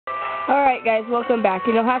Alright guys, welcome back.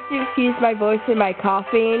 You'll have to excuse my voice and my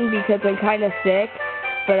coughing because I'm kind of sick,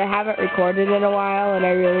 but I haven't recorded in a while and I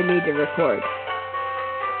really need to record.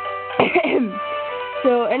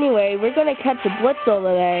 So anyway, we're going to catch a Blitzle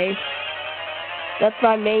today. That's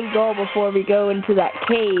my main goal before we go into that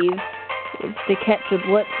cave, is to catch a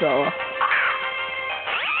Blitzle.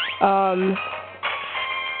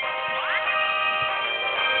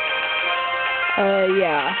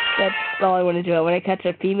 Yeah, that's all I want to do. I want to catch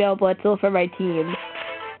a female Blitzle for my team.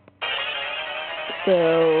 So,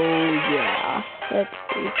 yeah, let's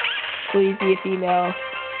see. Please be a female.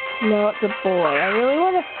 No, it's a boy. I really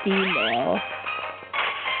want a female.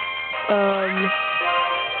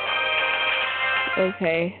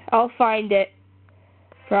 Okay, I'll find it.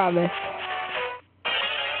 Promise.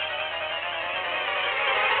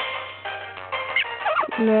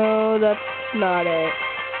 No, that's not it.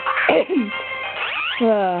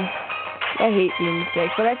 I hate being sick,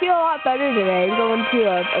 but I feel a lot better today. I'm going to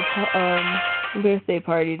a birthday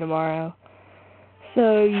party tomorrow.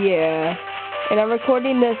 So, yeah. And I'm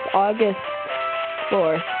recording this August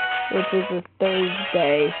 4th, which is a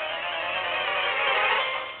Thursday.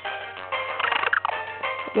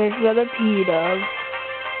 There's another P-dove,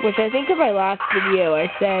 which I think in my last video I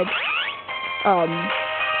said,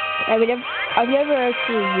 I mean, I've never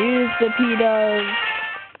actually used the P-dove,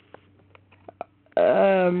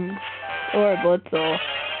 or a Blitzle,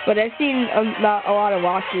 but I've seen not a lot of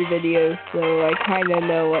walkthrough videos, so I kind of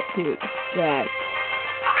know what to expect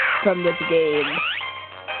from this game.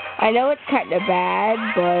 I know it's kind of bad,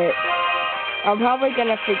 but I'm probably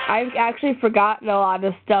gonna. I've actually forgotten a lot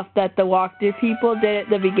of stuff that the walkthrough people did at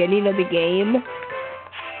the beginning of the game.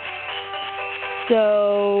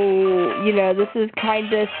 So, you know, this is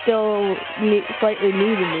kind of still slightly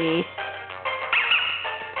new to me.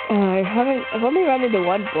 I've only run into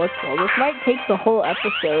one Blitzle. This might take the whole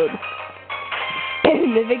episode.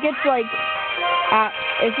 If it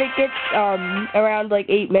gets around like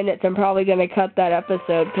 8 minutes, I'm probably gonna cut that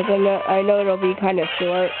episode because I know it'll be kind of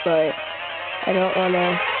short, but I don't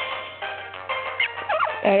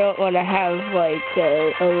wanna have like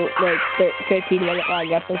a 15-minute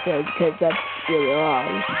long episode because that's really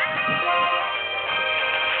long.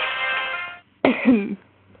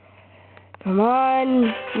 Come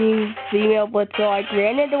on, you female Blitzle. I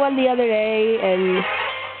ran into one the other day and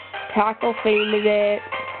tackle fainted it.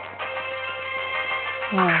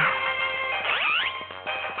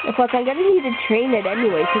 Plus, I'm going to need to train it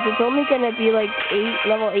anyway, because it's only going to be like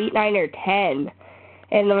level 8, 9, or 10.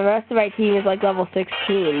 And the rest of my team is like level 16,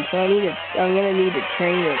 so I'm going to need to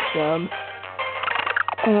train it some.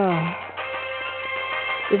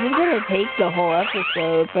 This is going to take the whole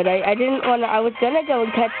episode, but I didn't want to. I was going to go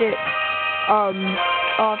and catch it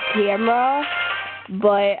off camera,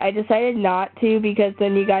 but I decided not to because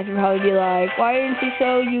then you guys would probably be like, why didn't you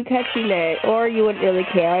show you catching it? Or you wouldn't really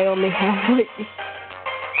care. I only have like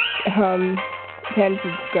 10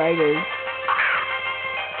 subscribers.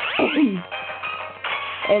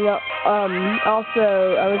 And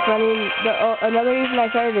also I was running another reason I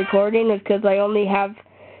started recording is because I only have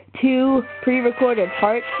 2 pre-recorded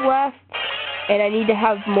parts left, and I need to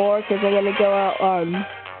have more because I'm gonna go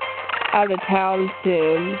out of town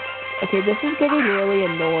soon. Okay, this is getting really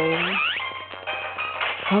annoying.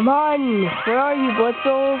 Come on, where are you,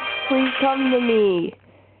 Blitzle? Please come to me.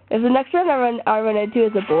 If the next one I run into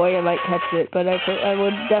is a boy, I might catch it, but I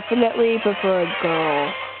would definitely prefer a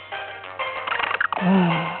girl.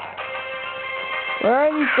 Where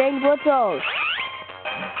are these dang Blitzles?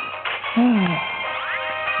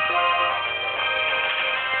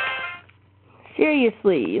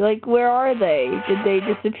 Seriously, like, where are they? Did they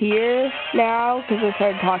disappear now because I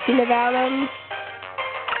started talking about them?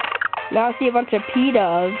 Now I see a bunch of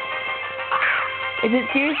P-doves. Is it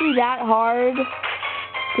seriously that hard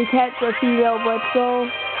to catch a female Blitzle?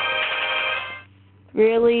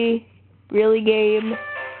 Really? Really, game?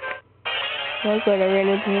 Oh good, I ran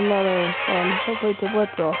into another one. Hopefully it's a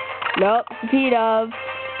Blitzle. Nope, it's a P-dove.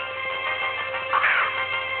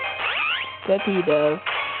 It's a P-dove.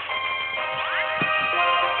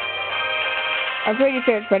 I'm pretty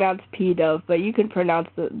sure it's pronounced P-dove, but you can pronounce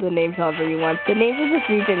the names however you want. The names of this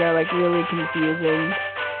region are, like, really confusing.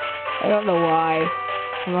 I don't know why.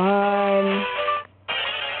 Come on.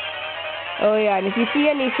 Oh, yeah, and if you see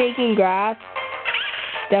any shaking grass,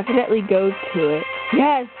 definitely go to it.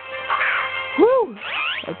 Yes! Woo!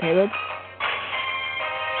 Okay, let's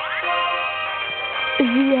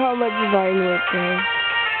see how much vine work there.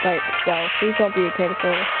 Right, so, please don't be a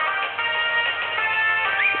critical.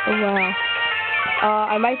 Oh, wow.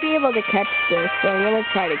 I might be able to catch this, so I'm going to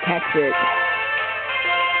try to catch it.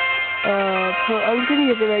 I'm just gonna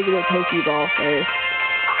use a regular Pokeball first.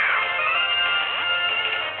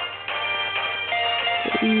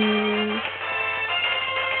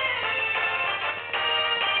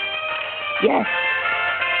 Yes!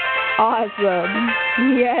 Awesome!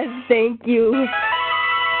 Yes, thank you!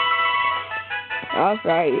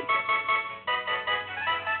 Alright.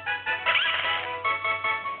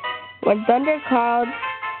 When thunderclouds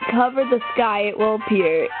cover the sky, it will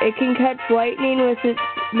appear. It can catch lightning with its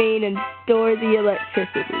mane and store the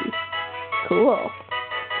electricity. Cool.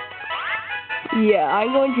 Yeah,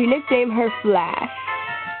 I'm going to nickname her Flash,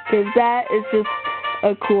 because that is just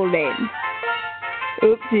a cool name.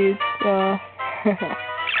 Oopsies. Okay.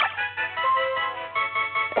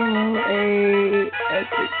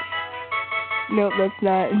 Nope, that's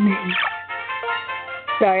not me.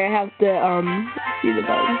 Sorry, I have to, see the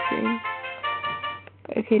button thing.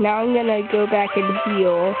 Okay, now I'm gonna go back and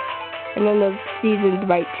heal, and then the seasons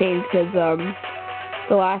might change, because,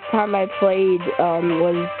 the last time I played,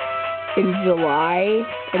 was in July,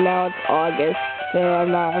 and now it's August, so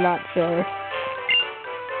I'm not sure.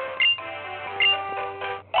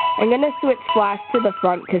 I'm gonna switch Flash to the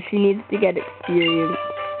front, because she needs to get experience.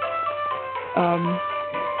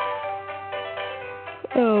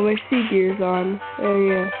 Oh, my sea gear's on. Oh,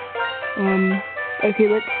 yeah. Okay,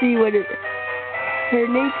 let's see what her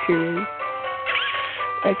nature is.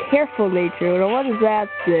 A careful nature. Well, what does that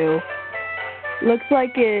do? Looks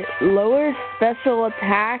like it lowers special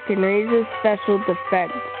attack and raises special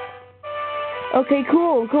defense. Okay,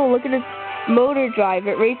 cool. Look at its motor drive.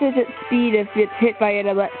 It raises its speed if it's hit by an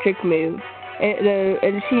electric move.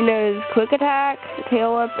 And she knows quick attack,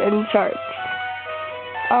 tail up, and charge.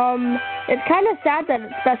 It's kind of sad that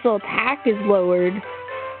its special attack is lowered.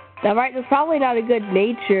 Now, right, that's probably not a good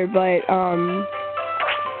nature, but,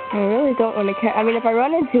 I really don't want to catch. I mean, if I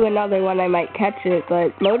run into another one, I might catch it,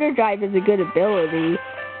 but motor drive is a good ability.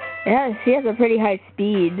 Yeah, she has a pretty high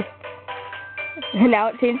speed. And now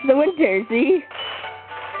it changed to winter, see?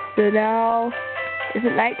 So now, is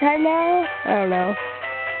it nighttime now? I don't know.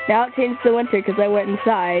 Now it changed to winter because I went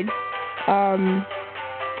inside.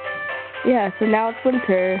 Yeah, so now it's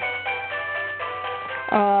winter.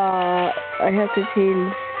 I have to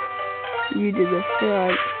change you to the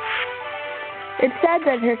front. It said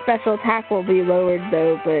that her special attack will be lowered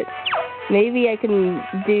though, but maybe I can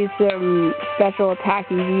do some special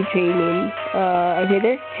attack EV training. Okay,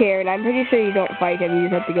 there's Chair, and I'm pretty sure you don't fight him, you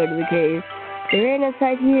just have to go to the cave. They ran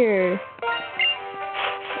inside here.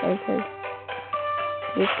 Okay.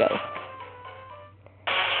 Let's go.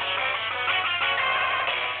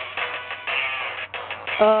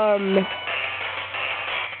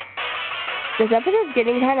 This episode's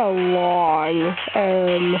getting kind of long.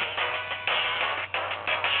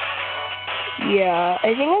 Yeah, I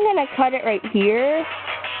think I'm gonna cut it right here.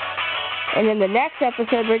 And in the next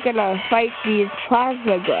episode, we're gonna fight these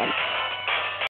plasma grunts.